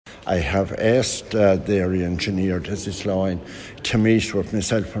I have asked the area engineer, Dessie Line, to meet with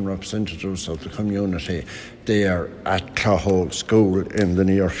myself and representatives of the community there at Cloghogue School in the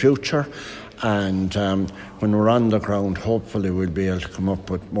near future. And when we're on the ground, hopefully we'll be able to come up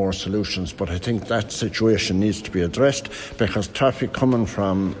with more solutions. But I think that situation needs to be addressed, because traffic coming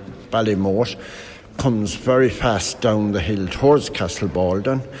from Ballymote comes very fast down the hill towards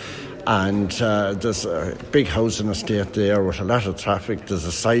Castlebaldwin. And there's a big housing estate there with a lot of traffic. There's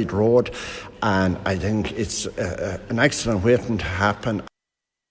a side road, and I think it's an accident waiting to happen.